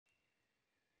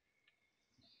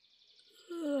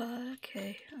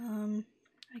Okay,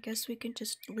 I guess we can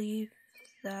just leave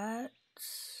that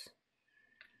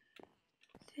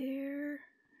there.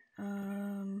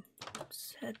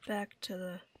 Let's head back to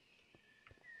the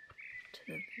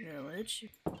village.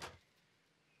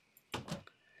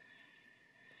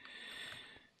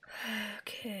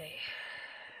 Okay.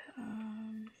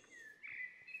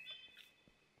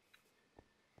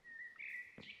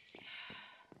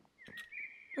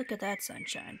 Look at that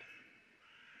sunshine.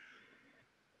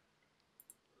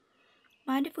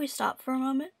 Mind if we stop for a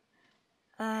moment?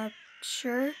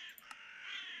 Sure.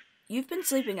 You've been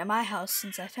sleeping at my house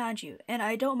since I found you, and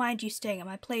I don't mind you staying at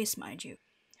my place, mind you.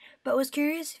 But was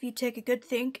curious if you'd take a good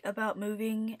think about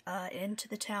moving into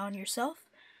the town yourself.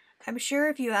 I'm sure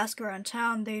if you ask around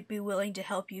town, they'd be willing to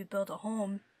help you build a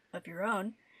home of your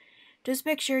own. Just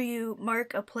make sure you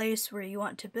mark a place where you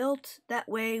want to build. That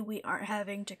way we aren't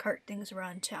having to cart things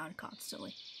around town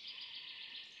constantly.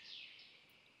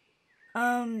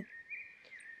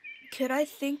 Could I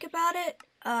think about it?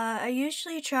 I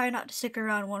usually try not to stick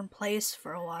around one place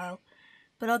for a while,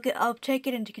 but I'll take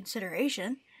it into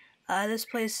consideration. This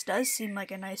place does seem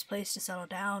like a nice place to settle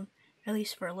down, at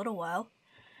least for a little while.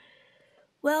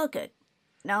 Well, good.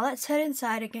 Now let's head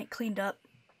inside and get cleaned up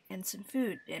and some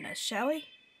food in us, shall we?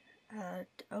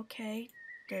 Okay.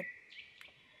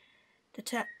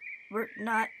 We're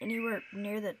not anywhere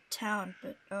near the town,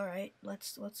 but alright,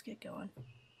 let's get going.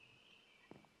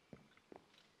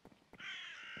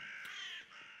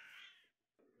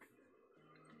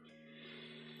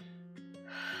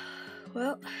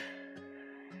 Well,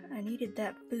 I needed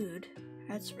that food,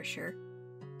 that's for sure.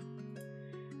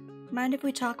 Mind if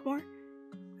we talk more?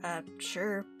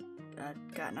 Sure.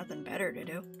 Got nothing better to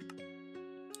do.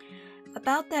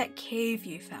 About that cave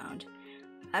you found.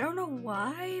 I don't know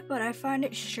why, but I find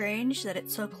it strange that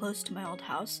it's so close to my old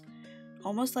house.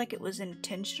 Almost like it was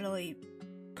intentionally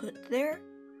put there.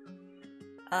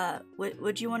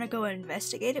 Would you want to go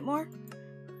investigate it more?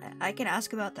 I can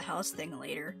ask about the house thing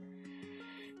later.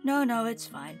 No, it's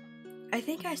fine. I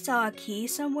think I saw a key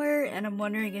somewhere, and I'm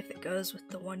wondering if it goes with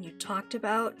the one you talked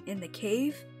about in the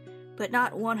cave, but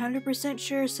not 100%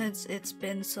 sure since it's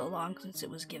been so long since it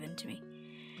was given to me.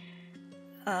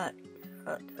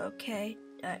 Okay.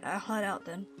 I'll head out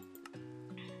then.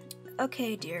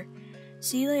 Okay, dear.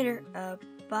 See you later.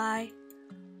 Bye.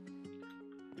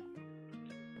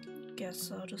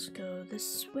 Guess I'll just go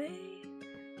this way.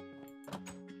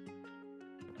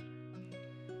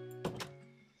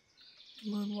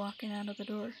 Moonwalking out of the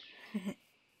door.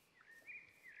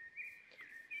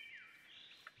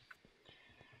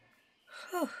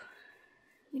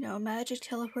 You know, magic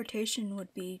teleportation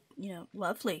would be,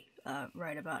 lovely,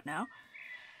 right about now.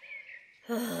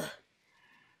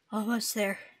 Almost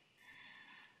there.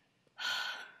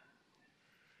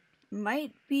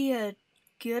 Might be a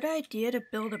good idea to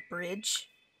build a bridge.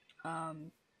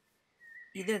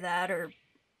 Either that or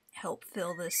help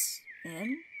fill this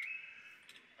in.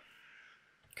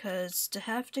 'Cause to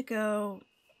have to go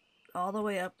all the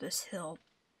way up this hill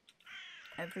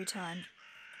every time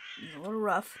is a little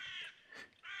rough.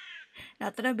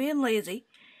 Not that I'm being lazy,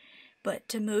 but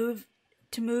to move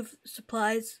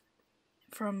supplies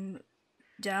from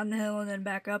down the hill and then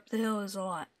back up the hill is a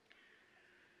lot.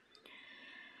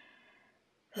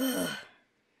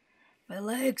 My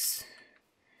legs.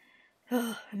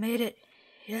 I made it.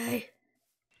 Yay.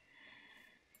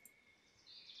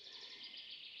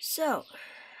 So,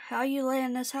 how you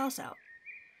laying this house out?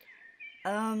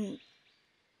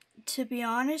 To be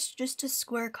honest, just a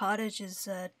square cottage is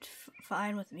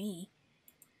fine with me.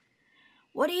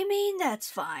 What do you mean that's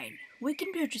fine? We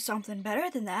can do something better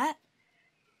than that.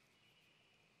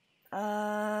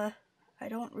 I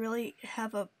don't really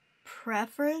have a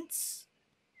preference.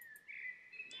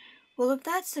 Well, if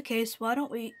that's the case, why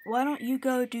don't you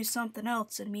go do something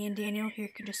else and me and Daniel here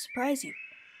can just surprise you?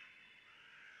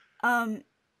 Are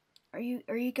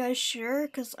you guys sure?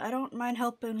 'Cause I don't mind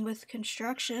helping with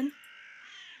construction.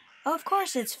 Of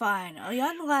course it's fine. A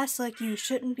young lass like you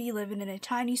shouldn't be living in a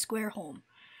tiny square home.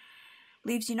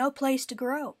 Leaves you no place to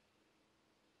grow.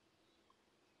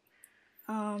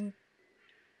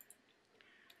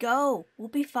 Go. We'll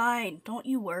be fine. Don't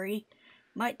you worry.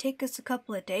 Might take us a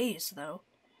couple of days, though.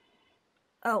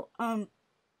 Oh,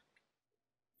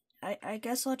 I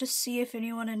guess I'll just see if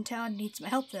anyone in town needs my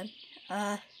help then.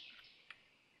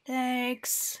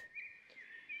 Thanks.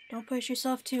 Don't push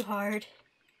yourself too hard.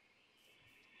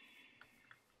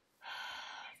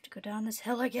 Have to go down this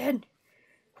hill again.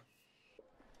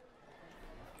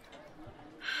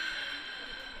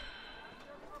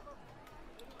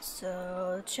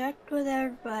 So, checked with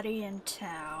everybody in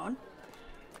town.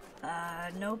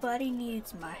 Nobody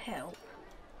needs my help.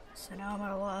 So now I'm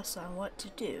at a loss on what to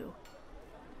do.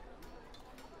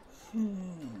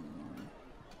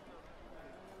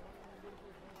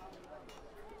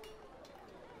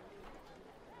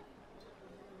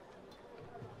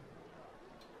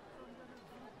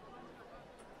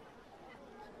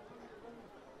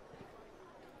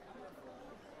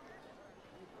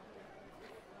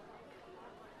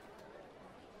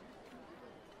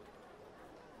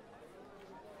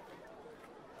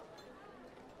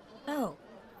 Oh,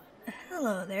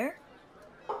 hello there.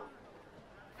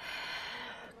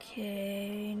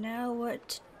 Okay, now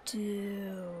what to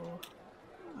do?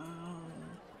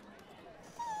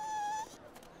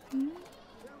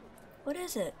 What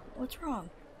is it? What's wrong?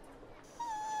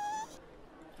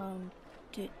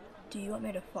 Do you want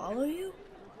me to follow you?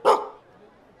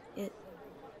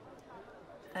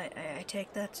 I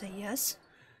take that to yes.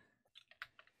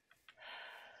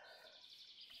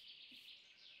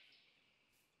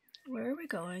 Where are we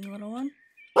going, little one?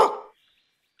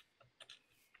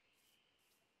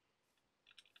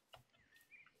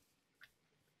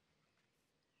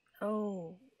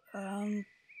 Oh, I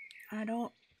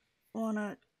don't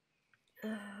wanna,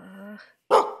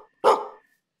 don't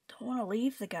wanna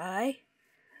leave the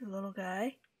little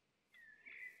guy.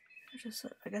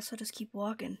 I guess I'll just keep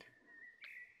walking.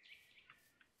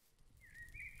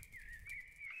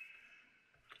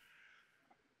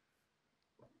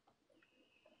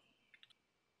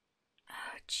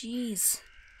 Oh, jeez.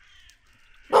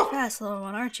 You're fast, little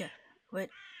one, aren't you? What?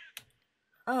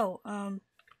 Oh,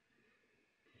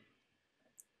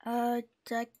 I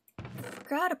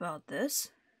forgot about this.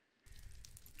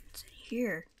 It's in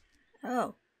here.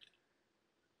 Oh.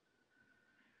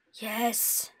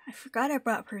 Yes! I forgot I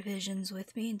brought provisions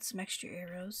with me and some extra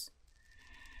arrows.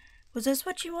 Was this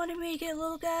what you wanted me to get,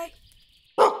 little guy?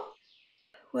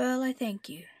 Well, I thank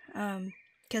you.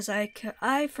 Because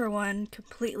I, for one,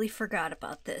 completely forgot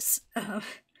about this.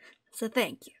 So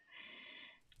thank you.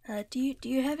 Do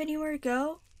you have anywhere to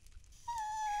go?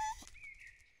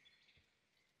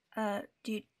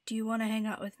 Do you want to hang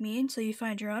out with me until you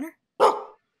find your owner?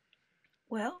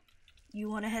 Well, you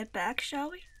want to head back, shall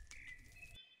we?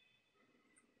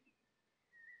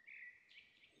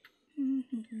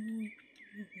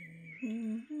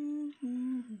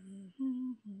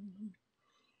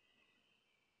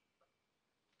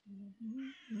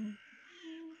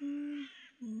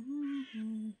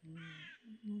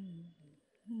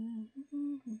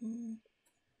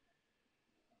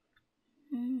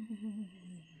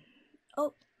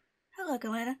 Oh, hello,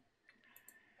 Galena.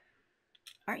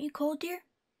 Aren't you cold, dear?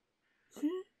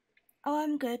 Oh,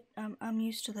 I'm good. I'm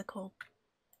used to the cold.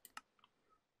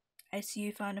 I see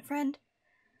you found a friend.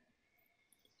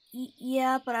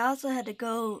 Yeah, but I also had to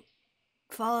go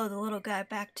follow the little guy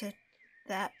back to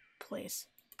that place.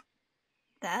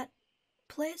 That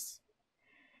place?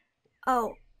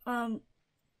 Oh, I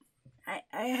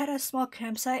had a small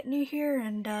campsite near here,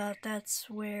 and, that's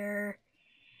where,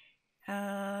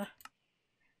 no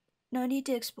need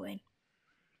to explain.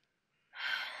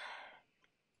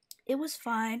 It was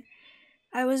fine.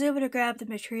 I was able to grab the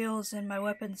materials and my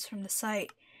weapons from the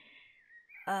site,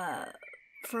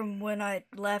 from when I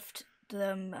left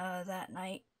them, that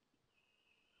night.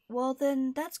 Well,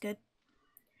 then, that's good.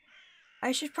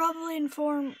 I should probably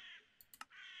inform...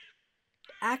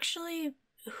 Actually,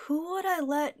 who would I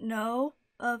let know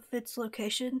of its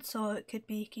location so it could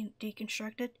be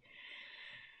deconstructed?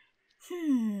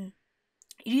 You'd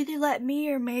either let me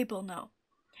or Mabel know.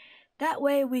 That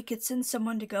way we could send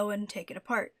someone to go and take it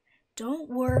apart. Don't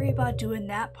worry about doing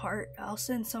that part. I'll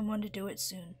send someone to do it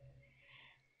soon.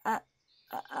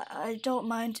 I don't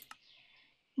mind.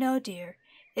 No, dear.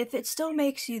 If it still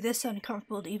makes you this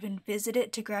uncomfortable to even visit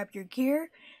it to grab your gear,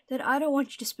 then I don't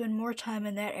want you to spend more time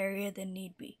in that area than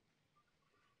need be.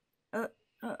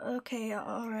 Okay,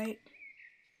 alright.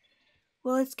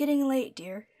 Well, it's getting late,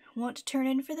 dear. Want to turn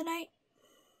in for the night?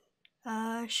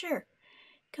 Sure.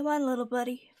 Come on, little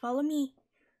buddy. Follow me.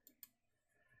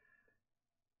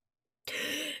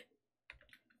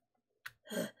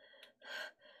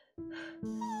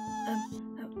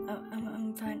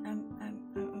 I'm fine.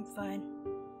 I'm fine.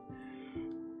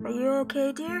 Are you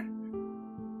okay, dear?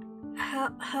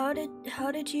 How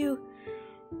did you...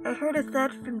 I heard a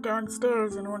thud from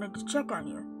downstairs and wanted to check on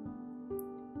you.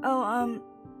 Oh,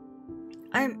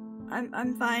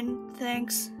 I'm fine,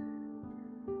 thanks.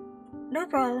 No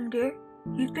problem, dear.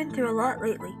 You've been through a lot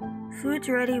lately. Food's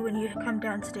ready when you come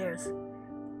downstairs.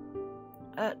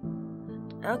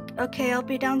 Okay, I'll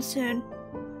be down soon.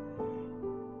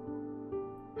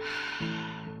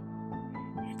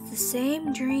 It's the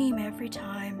same dream every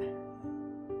time.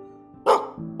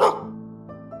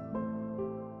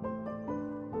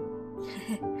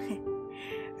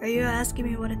 Are you asking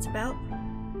me what it's about?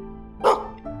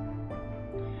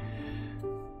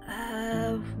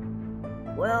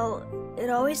 Well, it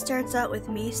always starts out with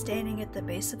me standing at the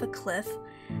base of a cliff,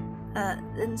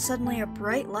 then suddenly a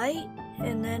bright light,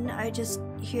 and then I just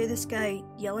hear this guy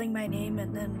yelling my name,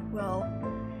 and then, well,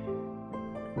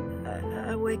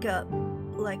 I wake up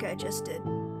like I just did.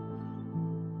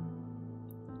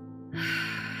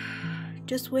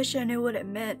 Just wish I knew what it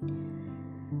meant,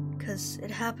 'cause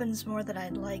it happens more than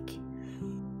I'd like.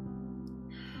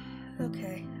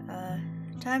 Okay,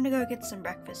 time to go get some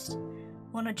breakfast.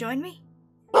 Wanna join me?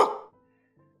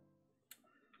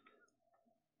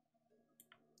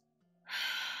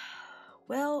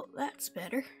 Well, that's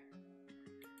better.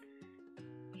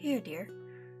 Here, dear.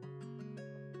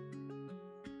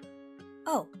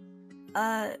 Oh,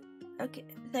 okay,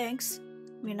 thanks.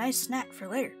 Be a nice snack for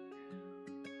later.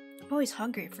 I'm always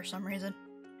hungry for some reason.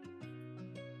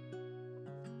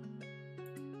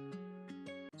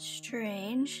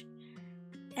 Strange.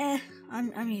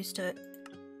 I'm used to it.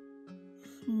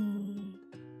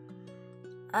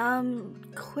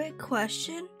 Quick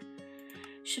question.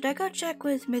 Should I go check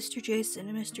with Mr. Jason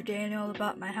and Mr. Daniel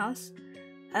about my house?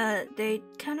 They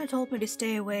kinda told me to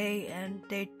stay away and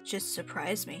they just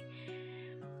surprised me.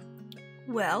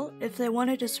 Well, if they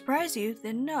wanted to surprise you,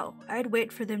 then no. I'd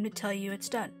wait for them to tell you it's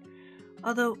done.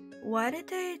 Although, why did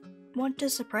they want to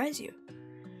surprise you?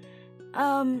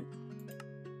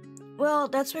 Well,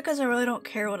 that's because I really don't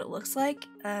care what it looks like.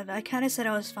 I kinda said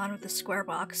I was fine with the square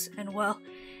box, and well,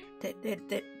 they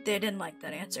didn't like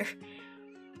that answer.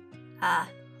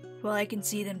 Well, I can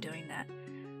see them doing that.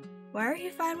 Why are you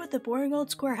fine with the boring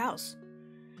old square house?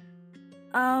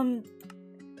 I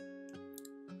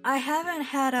haven't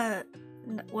had a,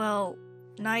 well,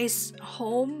 nice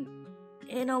home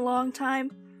in a long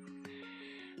time,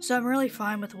 so I'm really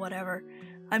fine with whatever.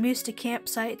 I'm used to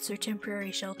campsites or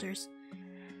temporary shelters.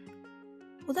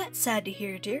 Well, that's sad to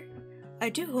hear, dear. I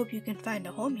do hope you can find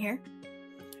a home here.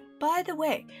 By the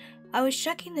way, I was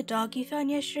checking the dog you found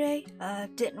yesterday,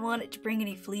 didn't want it to bring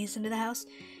any fleas into the house,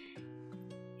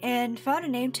 and found a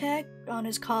name tag on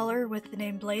his collar with the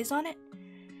name Blaze on it.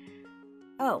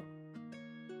 Oh.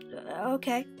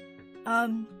 Okay.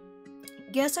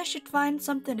 Guess I should find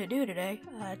something to do today.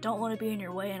 Don't want to be in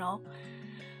your way and all.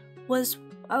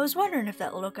 I was wondering if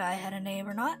that little guy had a name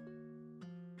or not.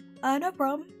 No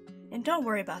problem. And don't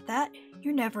worry about that.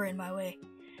 You're never in my way.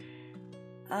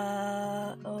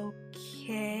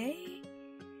 Okay.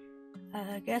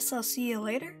 Guess I'll see you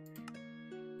later.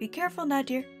 Be careful now,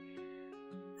 dear.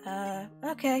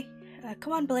 Okay.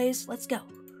 Come on, Blaze, let's go.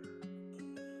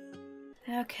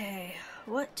 Okay,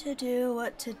 what to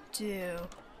do.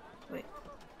 Wait.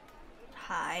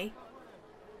 Hi.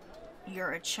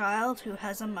 You're a child who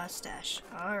has a mustache.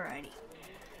 Alrighty.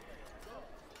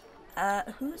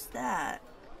 Who's that?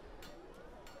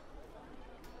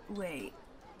 Wait.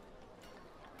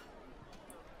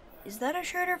 Is that a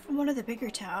shredder from one of the bigger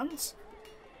towns?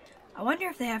 I wonder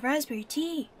if they have raspberry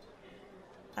tea.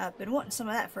 I've been wanting some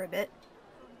of that for a bit.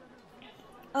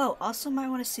 Oh, also might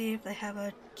want to see if they have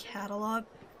a catalog,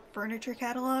 furniture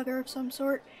catalog or of some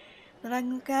sort that I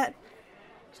can look at,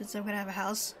 since I'm gonna have a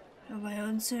house of my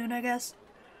own soon, I guess.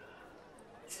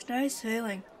 It's a nice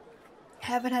feeling.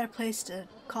 Haven't had a place to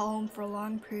call home for a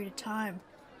long period of time.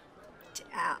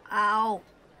 Ow.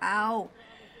 Ow.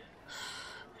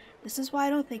 This is why I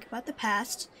don't think about the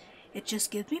past. It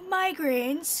just gives me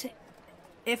migraines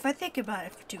if I think about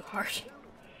it for too hard.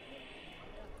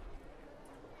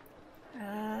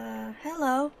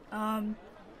 Hello.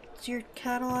 It's your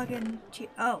catalog and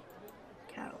oh,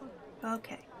 catalog.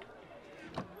 Okay.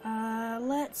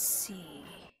 Let's see.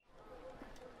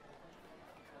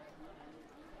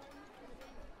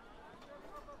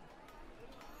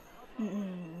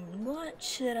 What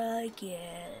should I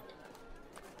get?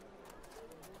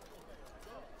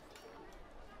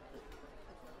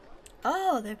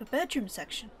 Oh, they have a bedroom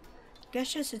section.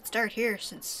 Guess I should start here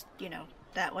since, you know,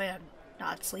 that way I'm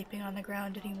not sleeping on the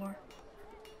ground anymore.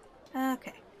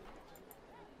 Okay.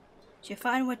 Did you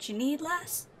find what you need,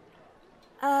 lass?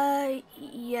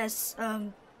 Yes,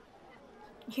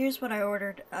 here's what I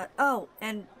ordered. Oh,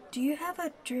 and do you have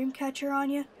a dream catcher on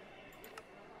you?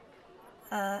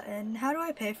 And how do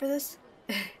I pay for this?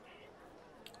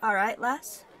 Alright,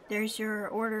 lass. There's your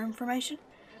order information.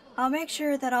 I'll make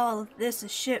sure that all of this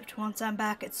is shipped once I'm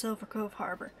back at Silver Cove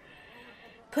Harbor.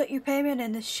 Put your payment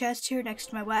in this chest here next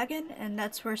to my wagon, and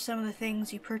that's where some of the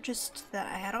things you purchased that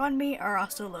I had on me are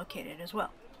also located as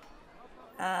well.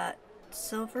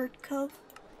 Silver Cove?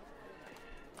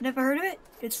 Never heard of it?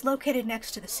 It's located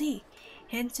next to the sea,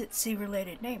 hence its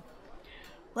sea-related name.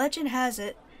 Legend has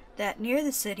it that near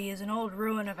the city is an old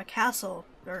ruin of a castle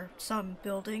or some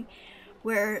building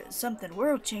where something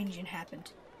world-changing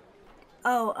happened.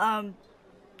 Oh,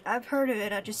 I've heard of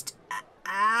it. I just...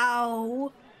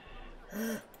 Ow!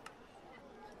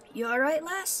 You alright,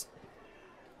 lass?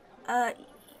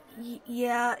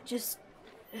 Yeah, just...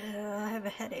 I have a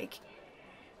headache.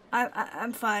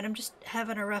 I'm fine. I'm just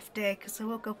having a rough day because I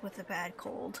woke up with a bad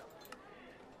cold.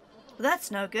 Well,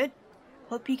 that's no good.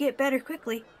 Hope you get better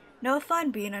quickly. No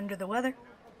fun being under the weather.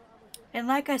 And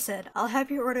like I said, I'll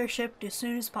have your order shipped as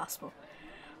soon as possible.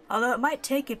 Although it might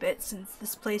take a bit since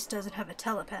this place doesn't have a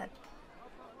telepad.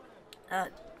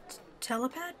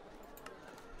 Telepad?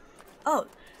 Oh,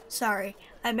 sorry.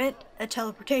 I meant a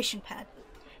teleportation pad.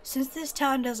 Since this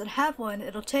town doesn't have one,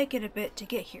 it'll take it a bit to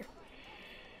get here.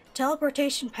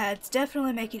 Teleportation pads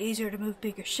definitely make it easier to move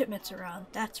bigger shipments around,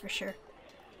 that's for sure.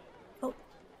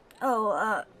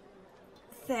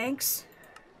 Thanks.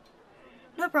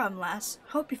 No problem, lass.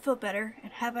 Hope you feel better,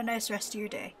 and have a nice rest of your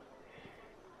day.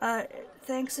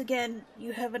 Thanks again.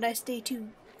 You have a nice day, too.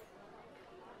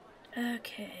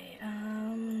 Okay,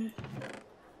 I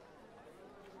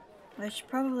should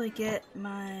probably get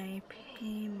my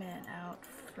payment out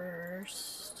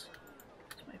first.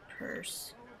 It's my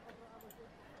purse.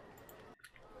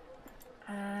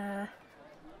 You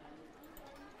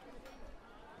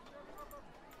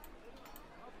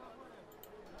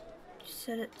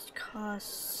said it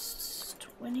costs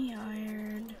 20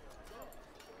 iron.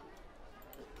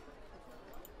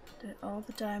 All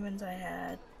the diamonds I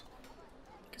had.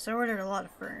 Because I ordered a lot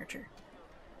of furniture.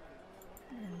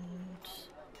 And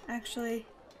actually,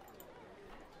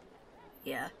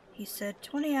 yeah, he said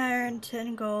 20 iron,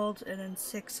 10 gold, and then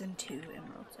 6 and 2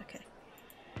 emeralds. Okay.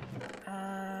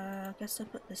 I guess I'll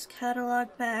put this catalog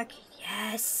back.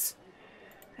 Yes!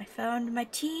 I found my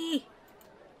tea!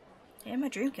 And my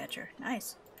dream catcher.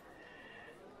 Nice.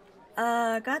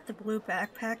 Got the blue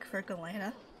backpack for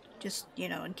Galena. Just, you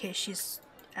know, in case she's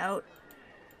out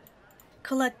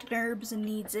collecting herbs and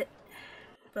needs it.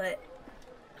 But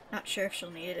not sure if she'll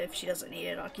need it. If she doesn't need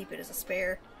it, I'll keep it as a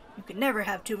spare. You can never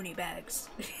have too many bags.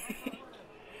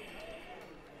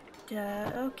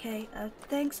 Okay.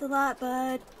 Thanks a lot,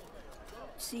 bud.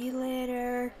 See you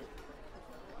later.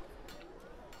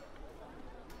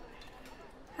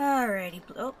 Alrighty.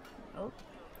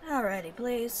 Alrighty,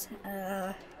 please.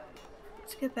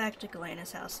 Let's get back to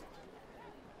Galena's house.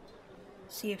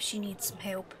 See if she needs some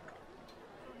help.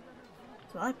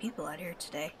 There's a lot of people out here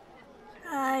today.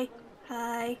 Hi.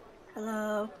 Hi.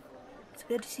 Hello. It's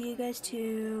good to see you guys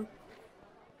too.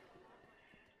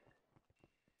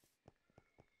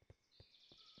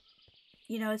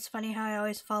 You know, it's funny how I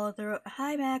always follow the road.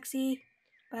 Hi, Maxie.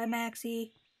 Bye,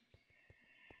 Maxie.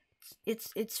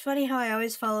 It's funny how I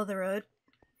always follow the road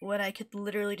when I could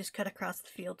literally just cut across the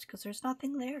fields because there's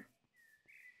nothing there.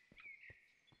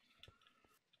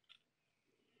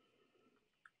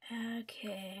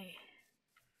 Okay.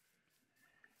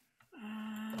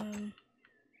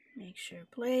 Make sure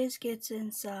Blaze gets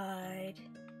inside.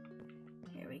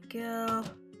 Here we go.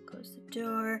 Close the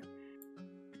door.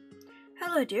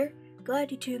 Hello, dear.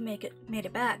 Glad you two made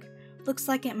it back. Looks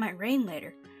like it might rain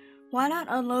later. Why not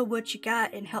unload what you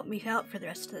got and help me out for the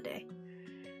rest of the day?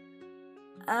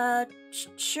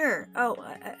 Sure. Oh,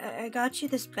 I got you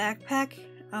this backpack.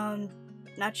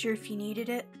 Not sure if you needed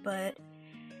it, but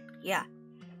yeah.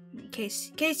 In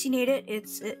case you need it,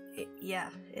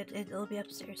 it'll be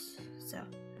upstairs. So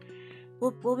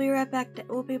we'll be right back.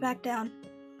 We'll be back down.